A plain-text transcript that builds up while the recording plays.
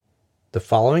The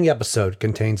following episode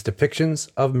contains depictions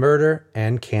of murder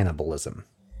and cannibalism.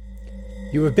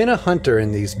 You have been a hunter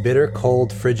in these bitter,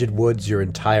 cold, frigid woods your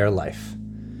entire life.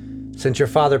 Since your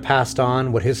father passed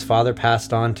on what his father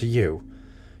passed on to you,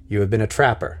 you have been a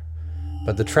trapper.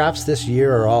 But the traps this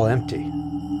year are all empty,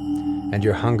 and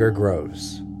your hunger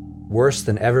grows, worse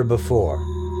than ever before.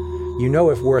 You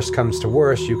know if worse comes to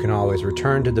worse, you can always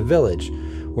return to the village,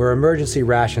 where emergency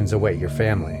rations await your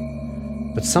family.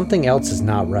 But something else is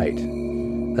not right.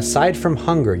 Aside from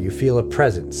hunger, you feel a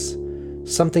presence,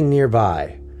 something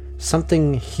nearby,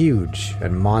 something huge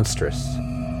and monstrous.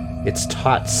 Its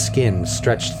taut skin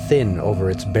stretched thin over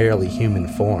its barely human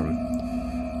form.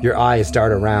 Your eyes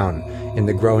dart around in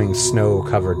the growing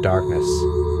snow-covered darkness.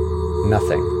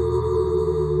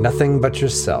 Nothing. Nothing but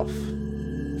yourself.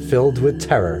 Filled with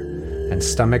terror and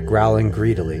stomach growling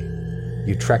greedily,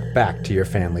 you trek back to your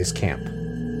family's camp.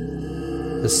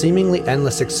 The seemingly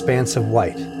endless expanse of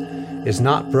white is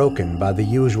not broken by the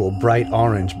usual bright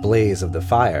orange blaze of the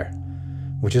fire,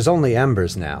 which is only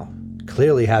embers now,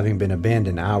 clearly having been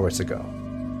abandoned hours ago,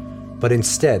 but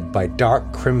instead by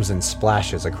dark crimson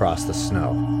splashes across the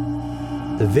snow.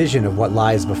 The vision of what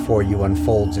lies before you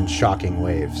unfolds in shocking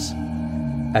waves.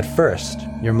 At first,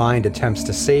 your mind attempts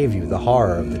to save you the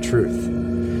horror of the truth.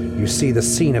 You see the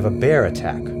scene of a bear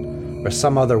attack, or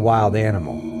some other wild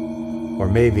animal, or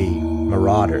maybe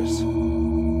marauders.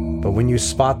 But when you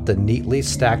spot the neatly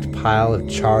stacked pile of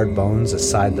charred bones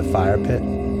aside the fire pit,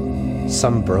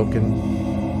 some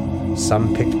broken,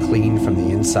 some picked clean from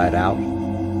the inside out,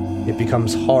 it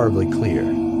becomes horribly clear.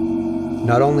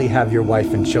 Not only have your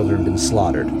wife and children been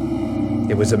slaughtered,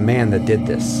 it was a man that did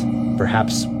this,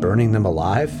 perhaps burning them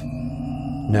alive?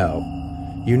 No,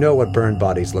 you know what burned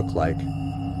bodies look like.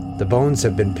 The bones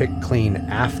have been picked clean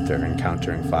after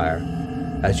encountering fire.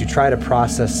 As you try to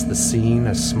process the scene,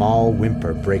 a small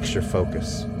whimper breaks your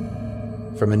focus.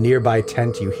 From a nearby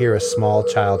tent, you hear a small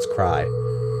child's cry.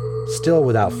 Still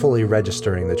without fully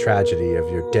registering the tragedy of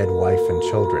your dead wife and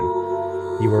children,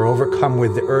 you are overcome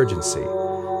with the urgency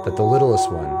that the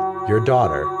littlest one, your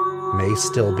daughter, may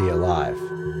still be alive.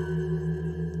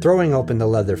 Throwing open the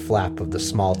leather flap of the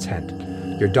small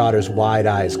tent, your daughter's wide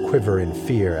eyes quiver in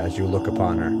fear as you look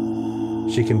upon her.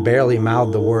 She can barely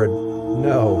mouth the word,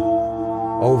 "No,"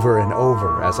 over and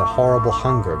over as a horrible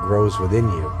hunger grows within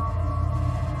you.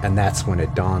 And that's when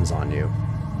it dawns on you.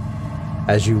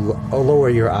 As you lower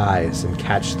your eyes and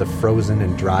catch the frozen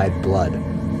and dried blood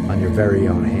on your very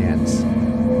own hands,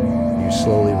 you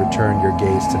slowly return your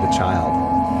gaze to the child,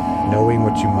 knowing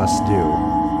what you must do,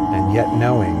 and yet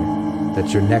knowing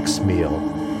that your next meal,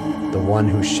 the one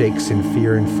who shakes in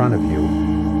fear in front of you,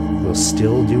 will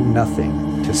still do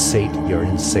nothing to sate your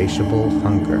insatiable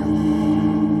hunger.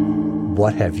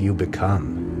 What have you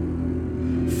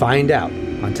become? Find out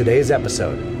on today's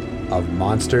episode of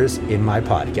Monsters in My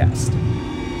Podcast.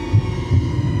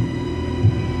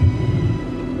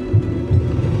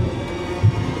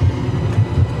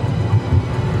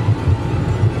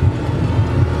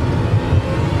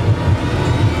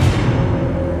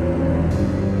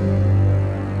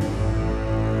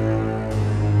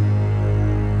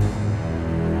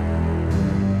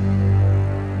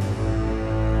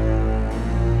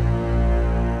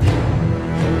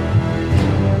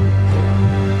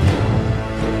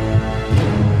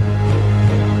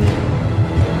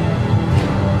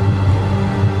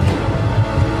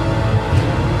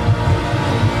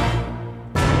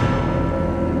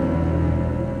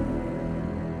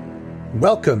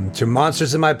 Welcome to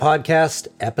Monsters in My Podcast,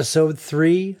 Episode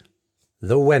 3,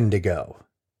 The Wendigo.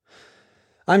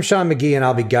 I'm Sean McGee, and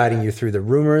I'll be guiding you through the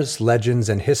rumors, legends,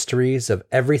 and histories of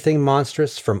everything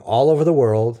monstrous from all over the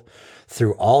world,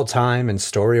 through all time and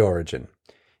story origin.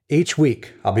 Each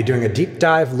week, I'll be doing a deep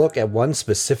dive look at one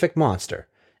specific monster,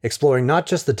 exploring not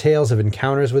just the tales of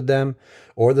encounters with them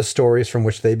or the stories from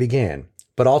which they began,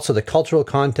 but also the cultural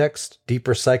context,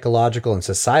 deeper psychological and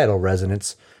societal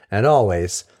resonance, and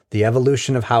always the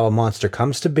evolution of how a monster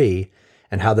comes to be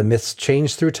and how the myths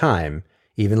change through time,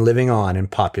 even living on in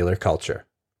popular culture.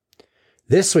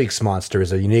 This week's monster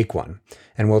is a unique one,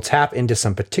 and will tap into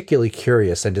some particularly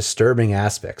curious and disturbing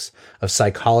aspects of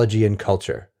psychology and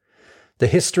culture. The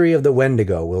history of the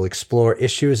Wendigo will explore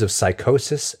issues of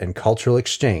psychosis and cultural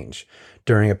exchange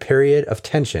during a period of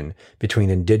tension between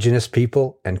indigenous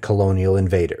people and colonial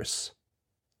invaders.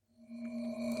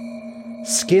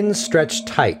 Skin stretched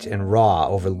tight and raw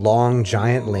over long,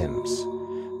 giant limbs,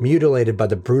 mutilated by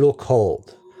the brutal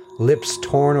cold, lips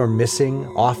torn or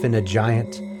missing, often a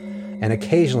giant, and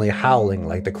occasionally howling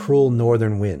like the cruel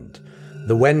northern wind,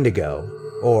 the Wendigo,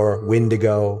 or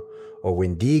Windigo, or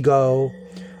Windigo,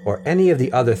 or any of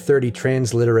the other 30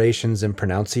 transliterations and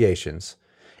pronunciations,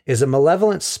 is a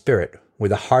malevolent spirit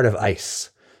with a heart of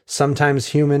ice, sometimes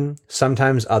human,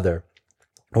 sometimes other,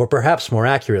 or perhaps more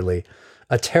accurately,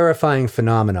 a terrifying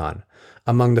phenomenon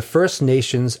among the First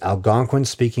Nations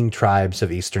Algonquin-speaking tribes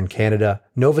of eastern Canada,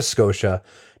 Nova Scotia,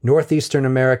 northeastern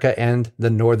America, and the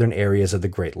northern areas of the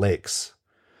Great Lakes.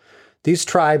 These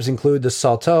tribes include the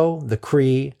Saulteaux, the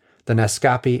Cree, the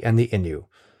Naskapi, and the Innu.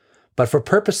 But for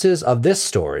purposes of this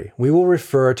story, we will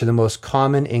refer to the most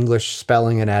common English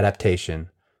spelling and adaptation,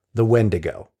 the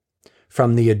Wendigo,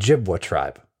 from the Ojibwa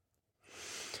tribe.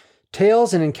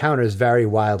 Tales and encounters vary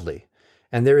wildly,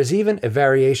 and there is even a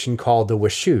variation called the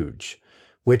Washuge,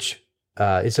 which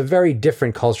is a very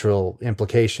different cultural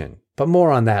implication, but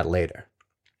more on that later.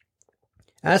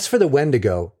 As for the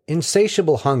Wendigo,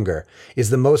 insatiable hunger is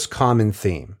the most common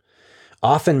theme,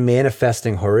 often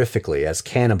manifesting horrifically as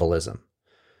cannibalism.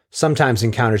 Sometimes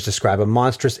encounters describe a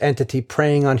monstrous entity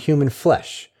preying on human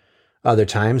flesh. Other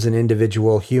times, an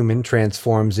individual human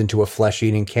transforms into a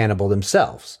flesh-eating cannibal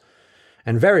themselves.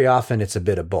 And very often, it's a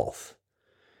bit of both.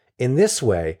 In this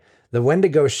way, the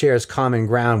Wendigo shares common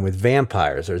ground with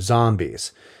vampires or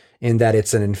zombies, in that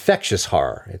it's an infectious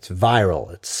horror, it's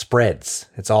viral, it spreads,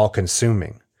 it's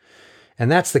all-consuming. And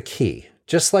that's the key.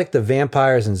 Just like the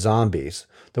vampires and zombies,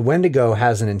 the Wendigo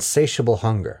has an insatiable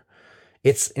hunger.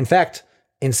 It's, in fact,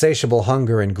 insatiable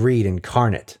hunger and greed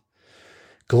incarnate.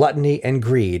 Gluttony and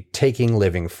greed taking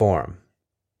living form.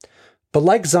 But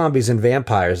like zombies and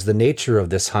vampires, the nature of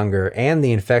this hunger and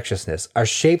the infectiousness are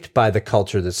shaped by the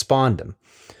culture that spawned them,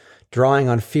 drawing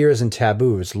on fears and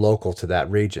taboos local to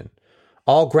that region,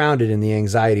 all grounded in the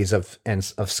anxieties of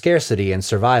scarcity and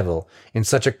survival in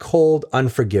such a cold,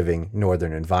 unforgiving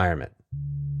northern environment.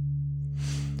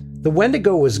 The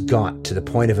Wendigo was gaunt to the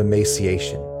point of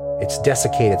emaciation, its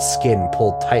desiccated skin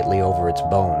pulled tightly over its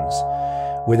bones.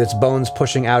 With its bones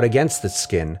pushing out against its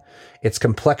skin, its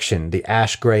complexion the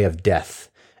ash gray of death,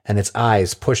 and its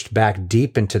eyes pushed back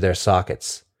deep into their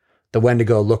sockets. The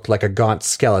Wendigo looked like a gaunt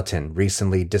skeleton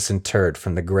recently disinterred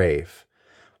from the grave.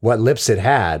 What lips it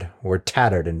had were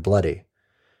tattered and bloody.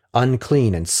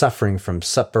 Unclean and suffering from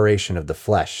suppuration of the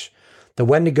flesh, the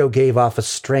Wendigo gave off a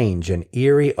strange and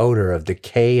eerie odor of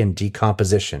decay and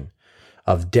decomposition,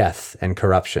 of death and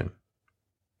corruption.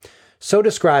 So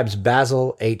describes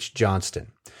Basil H.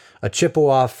 Johnston, a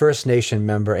Chippewa First Nation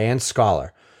member and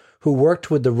scholar who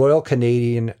worked with the Royal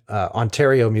Canadian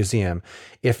Ontario Museum,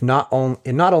 not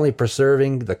only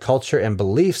preserving the culture and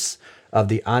beliefs of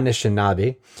the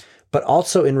Anishinaabe, but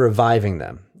also in reviving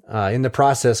them, in the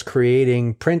process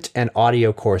creating print and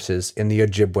audio courses in the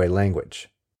Ojibwe language.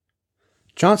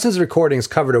 Johnson's recordings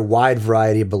covered a wide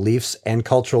variety of beliefs and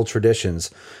cultural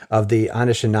traditions of the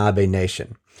Anishinaabe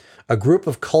Nation, a group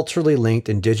of culturally linked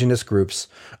indigenous groups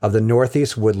of the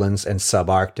Northeast Woodlands and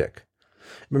Subarctic.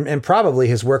 And probably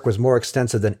his work was more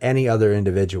extensive than any other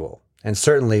individual, and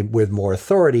certainly with more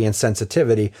authority and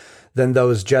sensitivity than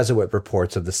those Jesuit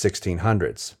reports of the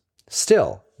 1600s.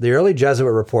 Still, the early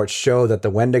Jesuit reports show that the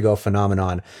Wendigo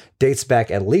phenomenon dates back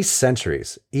at least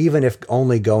centuries, even if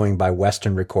only going by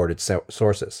Western recorded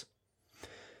sources.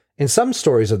 In some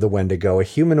stories of the Wendigo, a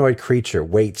humanoid creature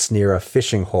waits near a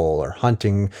fishing hole or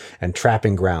hunting and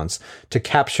trapping grounds to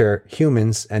capture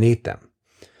humans and eat them.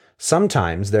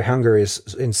 Sometimes their hunger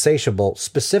is insatiable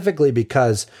specifically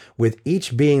because with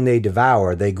each being they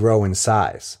devour, they grow in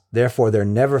size. Therefore, they're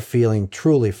never feeling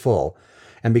truly full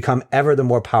and become ever the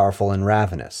more powerful and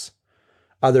ravenous.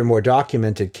 Other more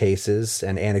documented cases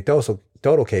and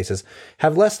anecdotal cases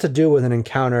have less to do with an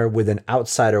encounter with an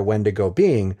outsider Wendigo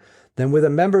being than with a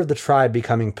member of the tribe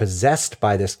becoming possessed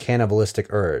by this cannibalistic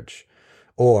urge,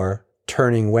 or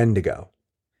turning Wendigo.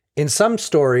 In some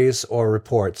stories or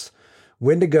reports,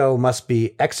 Wendigo must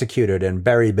be executed and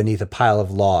buried beneath a pile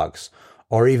of logs,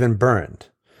 or even burned.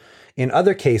 In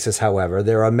other cases, however,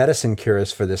 there are medicine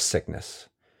cures for this sickness.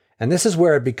 And this is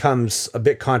where it becomes a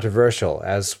bit controversial,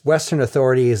 as Western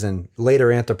authorities and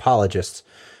later anthropologists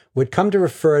would come to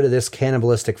refer to this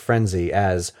cannibalistic frenzy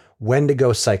as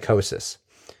Wendigo psychosis.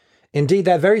 Indeed,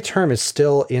 that very term is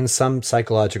still in some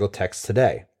psychological texts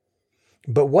today.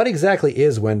 But what exactly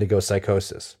is Wendigo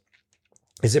psychosis?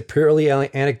 Is it purely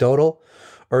anecdotal,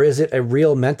 or is it a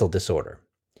real mental disorder?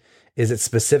 Is it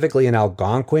specifically an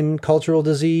Algonquin cultural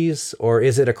disease, or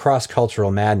is it a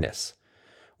cross-cultural madness?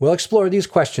 We'll explore these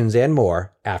questions and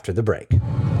more after the break.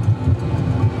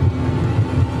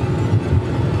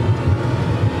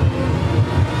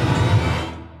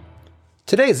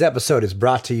 Today's episode is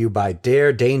brought to you by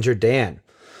Dare Danger Dan.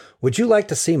 Would you like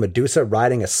to see Medusa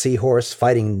riding a seahorse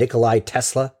fighting Nikolai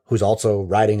Tesla, who's also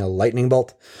riding a lightning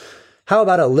bolt? How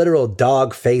about a literal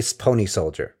dog-faced pony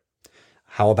soldier?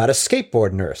 How about a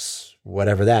skateboard nurse,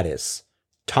 whatever that is?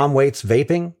 Tom Waits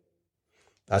vaping?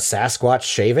 A Sasquatch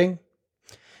shaving?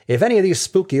 If any of these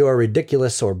spooky or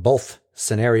ridiculous or both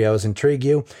scenarios intrigue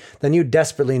you, then you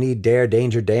desperately need Dare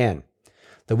Danger Dan,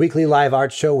 the weekly live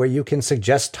art show where you can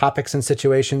suggest topics and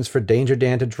situations for Danger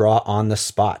Dan to draw on the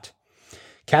spot.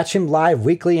 Catch him live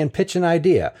weekly and pitch an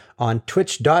idea on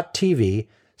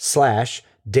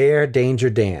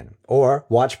twitch.tv/DareDangerDan, or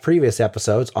watch previous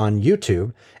episodes on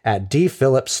YouTube at D.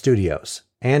 Phillips Studios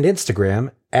and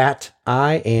Instagram at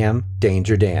I Am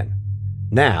Danger Dan.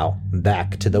 Now,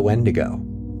 back to the Wendigo.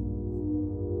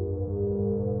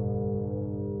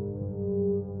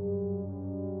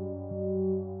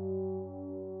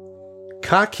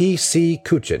 Kaki C.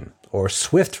 Kuchin, or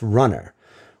Swift Runner,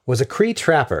 was a Cree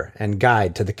trapper and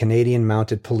guide to the Canadian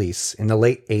Mounted Police in the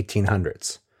late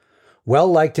 1800s. Well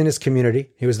liked in his community,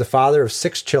 he was the father of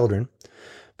 6 children,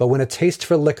 but when a taste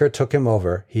for liquor took him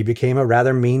over, he became a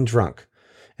rather mean drunk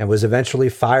and was eventually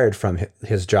fired from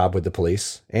his job with the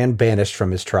police and banished from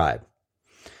his tribe.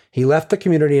 He left the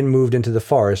community and moved into the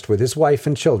forest with his wife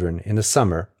and children in the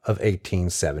summer of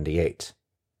 1878.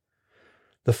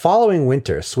 The following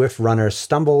winter, Swift Runner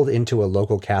stumbled into a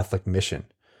local Catholic mission,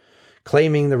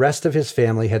 claiming the rest of his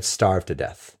family had starved to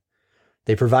death.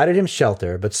 They provided him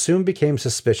shelter, but soon became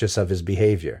suspicious of his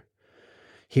behavior.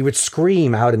 He would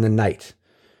scream out in the night,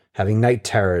 having night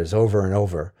terrors over and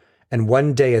over, and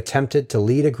one day attempted to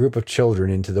lead a group of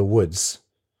children into the woods.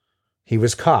 He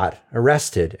was caught,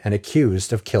 arrested, and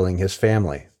accused of killing his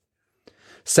family.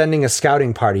 Sending a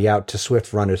scouting party out to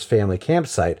Swift Runner's family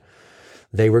campsite,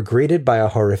 they were greeted by a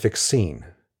horrific scene.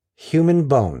 Human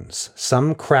bones,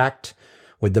 some cracked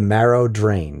with the marrow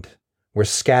drained, were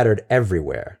scattered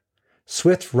everywhere.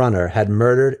 Swift Runner had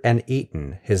murdered and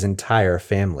eaten his entire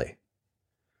family.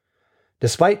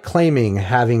 Despite claiming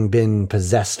having been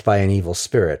possessed by an evil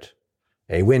spirit,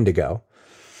 a Wendigo,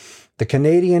 the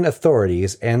Canadian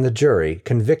authorities and the jury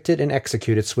convicted and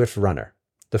executed Swift Runner,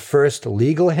 the first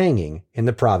legal hanging in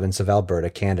the province of Alberta,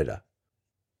 Canada.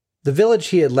 The village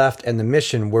he had left and the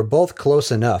mission were both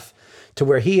close enough to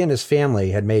where he and his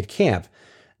family had made camp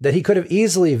that he could have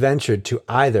easily ventured to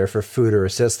either for food or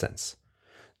assistance.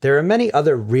 There are many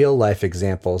other real-life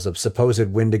examples of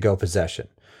supposed Wendigo possession,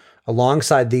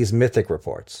 alongside these mythic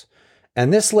reports,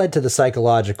 and this led to the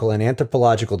psychological and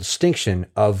anthropological distinction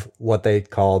of what they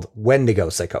called Wendigo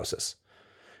psychosis.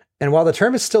 And while the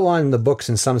term is still on the books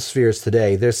in some spheres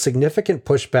today, there's significant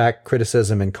pushback,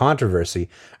 criticism, and controversy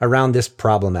around this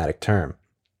problematic term.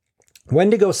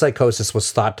 Wendigo psychosis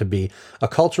was thought to be a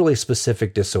culturally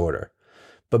specific disorder,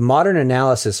 but modern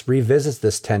analysis revisits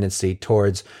this tendency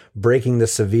towards breaking the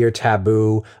severe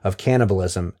taboo of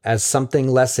cannibalism as something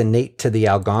less innate to the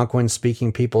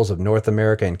Algonquin-speaking peoples of North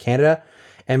America and Canada,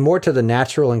 and more to the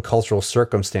natural and cultural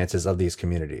circumstances of these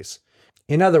communities.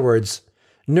 In other words,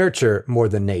 nurture more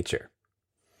than nature.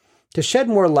 To shed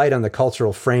more light on the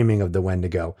cultural framing of the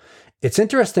Wendigo, it's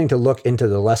interesting to look into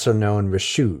the lesser-known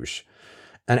Rishuj,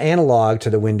 an analog to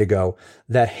the Wendigo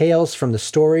that hails from the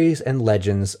stories and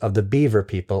legends of the Beaver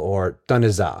people, or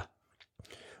Dunizah.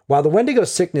 While the Wendigo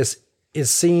sickness is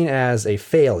seen as a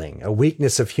failing, a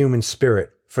weakness of human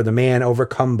spirit for the man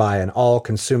overcome by an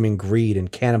all-consuming greed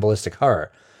and cannibalistic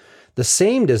horror, the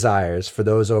same desires for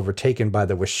those overtaken by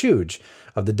the Wishuj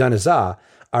of the Dunizah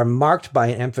are marked by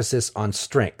an emphasis on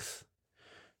strength.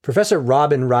 Professor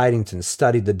Robin Ridington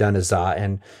studied the Dunizah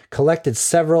and collected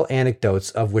several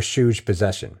anecdotes of Wishuj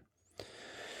possession.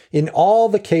 In all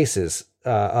the cases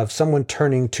of someone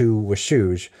turning to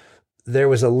Wishuj, there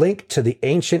was a link to the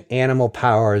ancient animal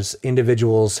powers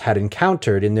individuals had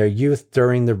encountered in their youth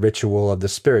during the ritual of the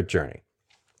spirit journey.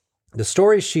 The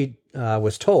stories she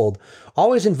was told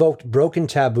always invoked broken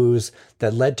taboos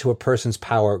that led to a person's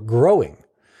power growing,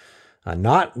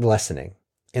 not lessening.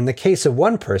 In the case of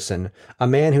one person, a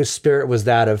man whose spirit was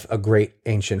that of a great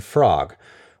ancient frog,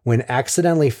 when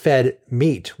accidentally fed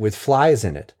meat with flies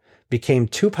in it, became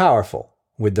too powerful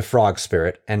with the frog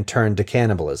spirit and turned to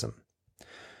cannibalism.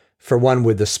 For one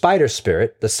with the spider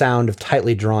spirit, the sound of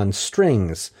tightly drawn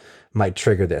strings might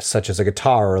trigger this, such as a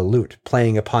guitar or a lute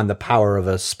playing upon the power of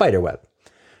a spiderweb.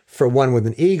 For one with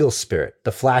an eagle spirit,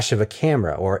 the flash of a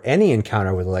camera or any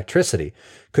encounter with electricity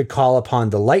could call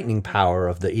upon the lightning power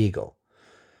of the eagle.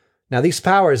 Now, these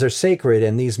powers are sacred,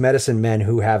 and these medicine men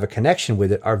who have a connection with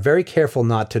it are very careful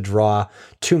not to draw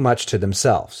too much to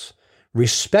themselves.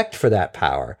 Respect for that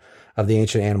power of the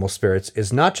ancient animal spirits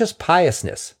is not just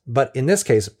piousness, but in this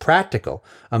case, practical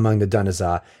among the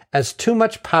Dunizah, as too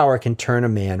much power can turn a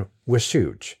man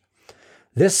Wishuj.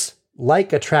 This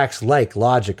like attracts like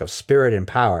logic of spirit and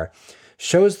power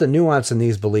shows the nuance in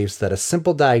these beliefs that a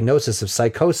simple diagnosis of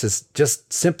psychosis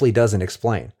just simply doesn't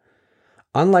explain.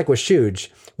 Unlike Washuj,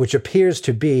 which appears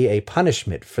to be a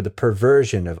punishment for the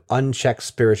perversion of unchecked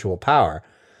spiritual power,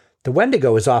 the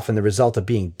Wendigo is often the result of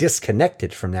being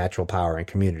disconnected from natural power and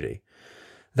community.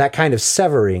 That kind of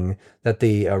severing that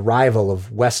the arrival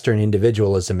of Western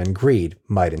individualism and greed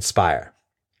might inspire.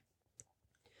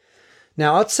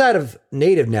 Now, outside of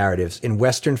native narratives in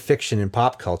Western fiction and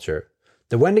pop culture,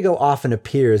 the Wendigo often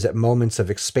appears at moments of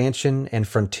expansion and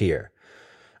frontier,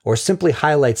 or simply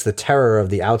highlights the terror of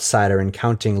the outsider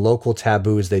encountering local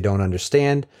taboos they don't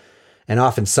understand, and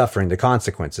often suffering the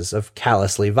consequences of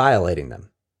callously violating them.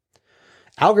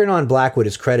 Algernon Blackwood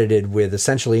is credited with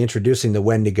essentially introducing the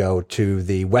Wendigo to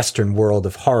the Western world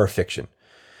of horror fiction,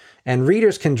 and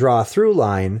readers can draw a through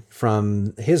line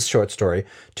from his short story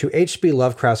to H.P.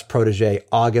 Lovecraft's protege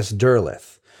August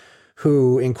Derleth,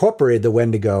 who incorporated the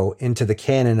Wendigo into the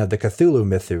canon of the Cthulhu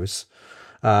mythos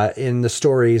in the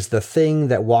stories The Thing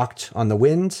That Walked on the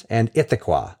Wind and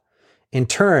Ithaquah, in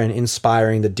turn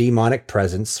inspiring the demonic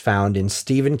presence found in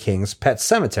Stephen King's Pet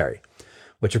Sematary,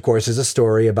 which of course is a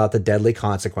story about the deadly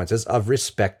consequences of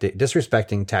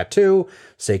disrespecting tattoo,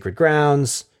 sacred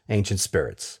grounds, ancient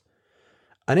spirits.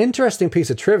 An interesting piece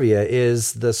of trivia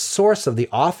is the source of the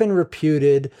often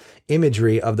reputed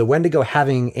imagery of the Wendigo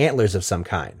having antlers of some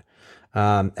kind,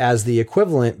 as the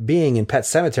equivalent being in Pet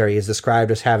Sematary is described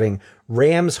as having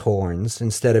ram's horns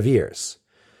instead of ears.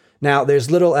 Now,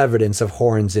 there's little evidence of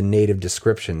horns in native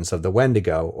descriptions of the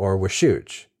Wendigo or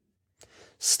Washuj.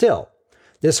 Still,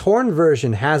 this horn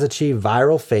version has achieved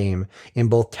viral fame in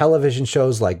both television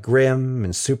shows like Grimm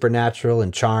and Supernatural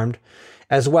and Charmed,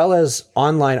 as well as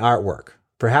online artwork,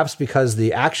 perhaps because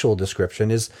the actual description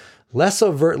is less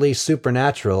overtly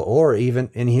supernatural or even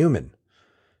inhuman.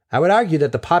 I would argue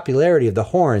that the popularity of the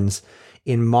horns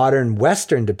in modern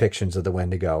Western depictions of the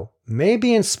Wendigo may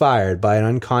be inspired by an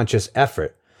unconscious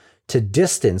effort to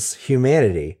distance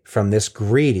humanity from this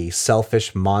greedy,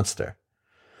 selfish monster.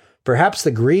 Perhaps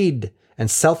the greed and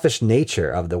selfish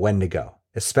nature of the Wendigo,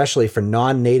 especially for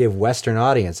non-native Western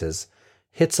audiences,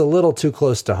 hits a little too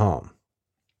close to home.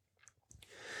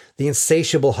 The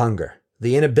insatiable hunger,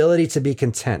 the inability to be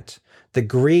content, the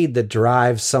greed that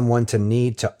drives someone to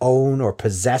need to own or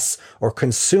possess or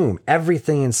consume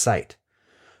everything in sight,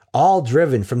 all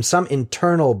driven from some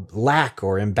internal lack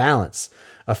or imbalance,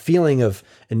 a feeling of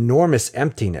enormous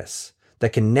emptiness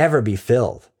that can never be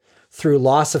filled through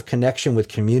loss of connection with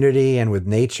community and with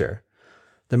nature.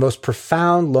 The most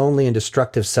profound, lonely, and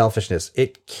destructive selfishness,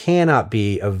 it cannot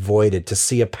be avoided to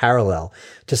see a parallel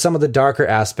to some of the darker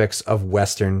aspects of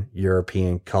Western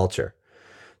European culture.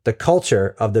 The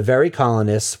culture of the very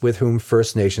colonists with whom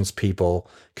First Nations people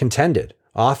contended,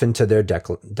 often to their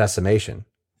decimation.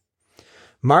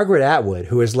 Margaret Atwood,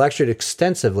 who has lectured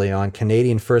extensively on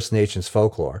Canadian First Nations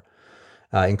folklore,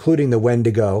 including the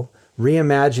Wendigo,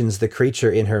 reimagines the creature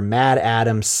in her Mad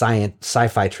Adam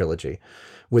sci-fi trilogy,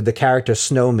 with the character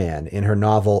Snowman in her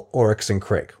novel Oryx and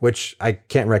Crake, which I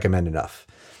can't recommend enough.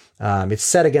 It's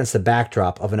set against the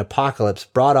backdrop of an apocalypse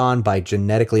brought on by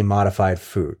genetically modified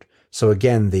food. So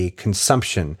again, the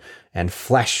consumption and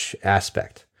flesh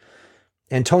aspect.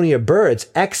 Antonia Burr's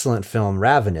excellent film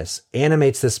Ravenous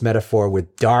animates this metaphor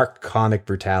with dark comic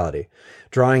brutality,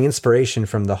 drawing inspiration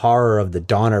from the horror of the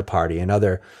Donner Party and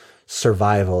other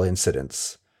survival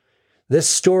incidents. This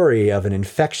story of an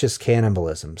infectious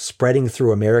cannibalism spreading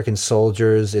through American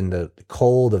soldiers in the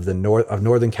cold of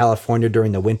Northern California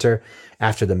during the winter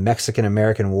after the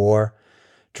Mexican-American War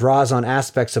draws on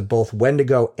aspects of both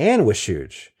Wendigo and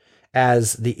Washuj,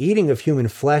 as the eating of human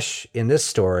flesh in this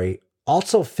story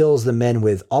also fills the men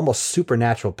with almost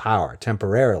supernatural power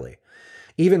temporarily,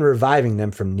 even reviving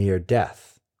them from near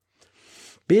death.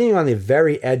 Being on the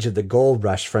very edge of the gold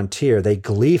rush frontier, they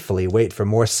gleefully wait for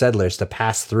more settlers to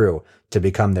pass through to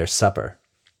become their supper.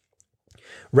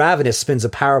 Ravenous spins a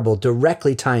parable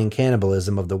directly tying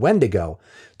cannibalism of the Wendigo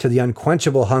to the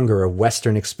unquenchable hunger of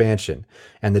Western expansion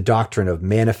and the doctrine of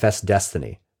manifest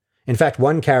destiny. In fact,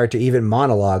 one character even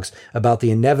monologues about the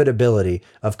inevitability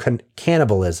of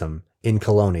cannibalism in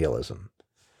colonialism.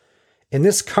 In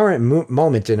this current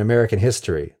moment in American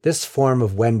history, this form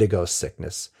of Wendigo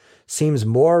sickness seems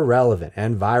more relevant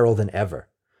and viral than ever.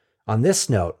 On this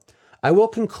note, I will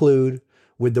conclude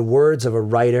with the words of a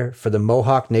writer for the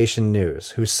Mohawk Nation News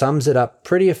who sums it up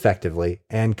pretty effectively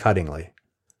and cuttingly.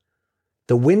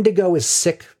 The Wendigo is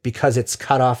sick because it's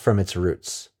cut off from its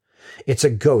roots. It's a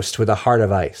ghost with a heart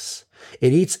of ice.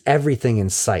 It eats everything in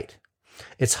sight.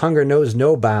 Its hunger knows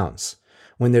no bounds.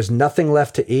 When there's nothing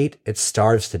left to eat, it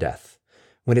starves to death.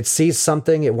 When it sees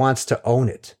something, it wants to own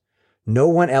it. No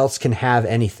one else can have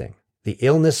anything. The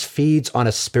illness feeds on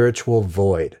a spiritual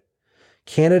void.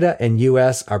 Canada and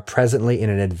US are presently in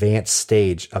an advanced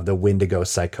stage of the Wendigo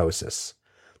psychosis.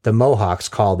 The Mohawks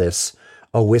call this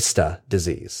Owista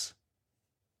disease.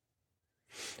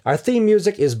 Our theme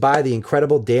music is by the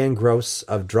incredible Dan Gross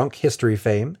of Drunk History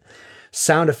fame.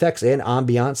 Sound effects and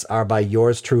ambiance are by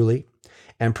yours truly,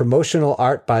 and promotional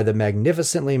art by the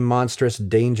magnificently monstrous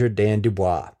Danger Dan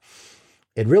Dubois.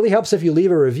 It really helps if you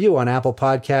leave a review on Apple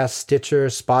Podcasts, Stitcher,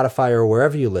 Spotify, or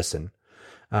wherever you listen.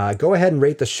 Go ahead and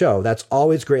rate the show. That's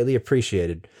always greatly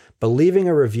appreciated. But leaving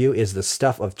a review is the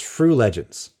stuff of true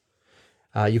legends.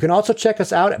 You can also check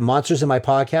us out at Monsters in My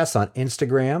Podcast on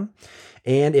Instagram.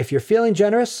 And if you're feeling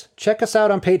generous, check us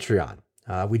out on Patreon.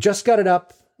 We just got it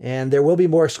up, and there will be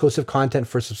more exclusive content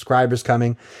for subscribers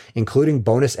coming, including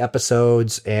bonus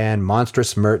episodes and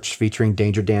monstrous merch featuring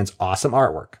Danger Dan's awesome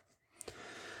artwork.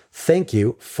 Thank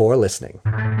you for listening.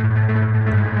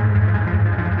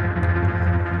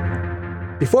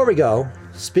 Before we go,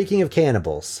 speaking of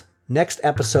cannibals, next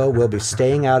episode we'll be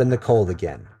staying out in the cold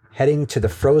again, heading to the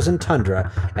frozen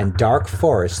tundra and dark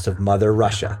forests of Mother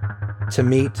Russia to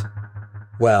meet,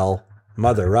 well,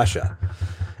 Mother Russia,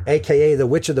 aka the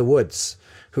Witch of the Woods,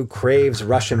 who craves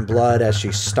Russian blood as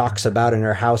she stalks about in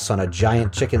her house on a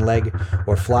giant chicken leg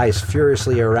or flies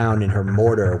furiously around in her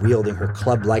mortar wielding her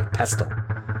club-like pestle.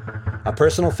 A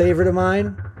personal favorite of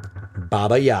mine,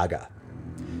 Baba Yaga.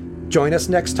 Join us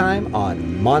next time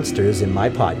on Monsters in My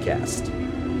Podcast.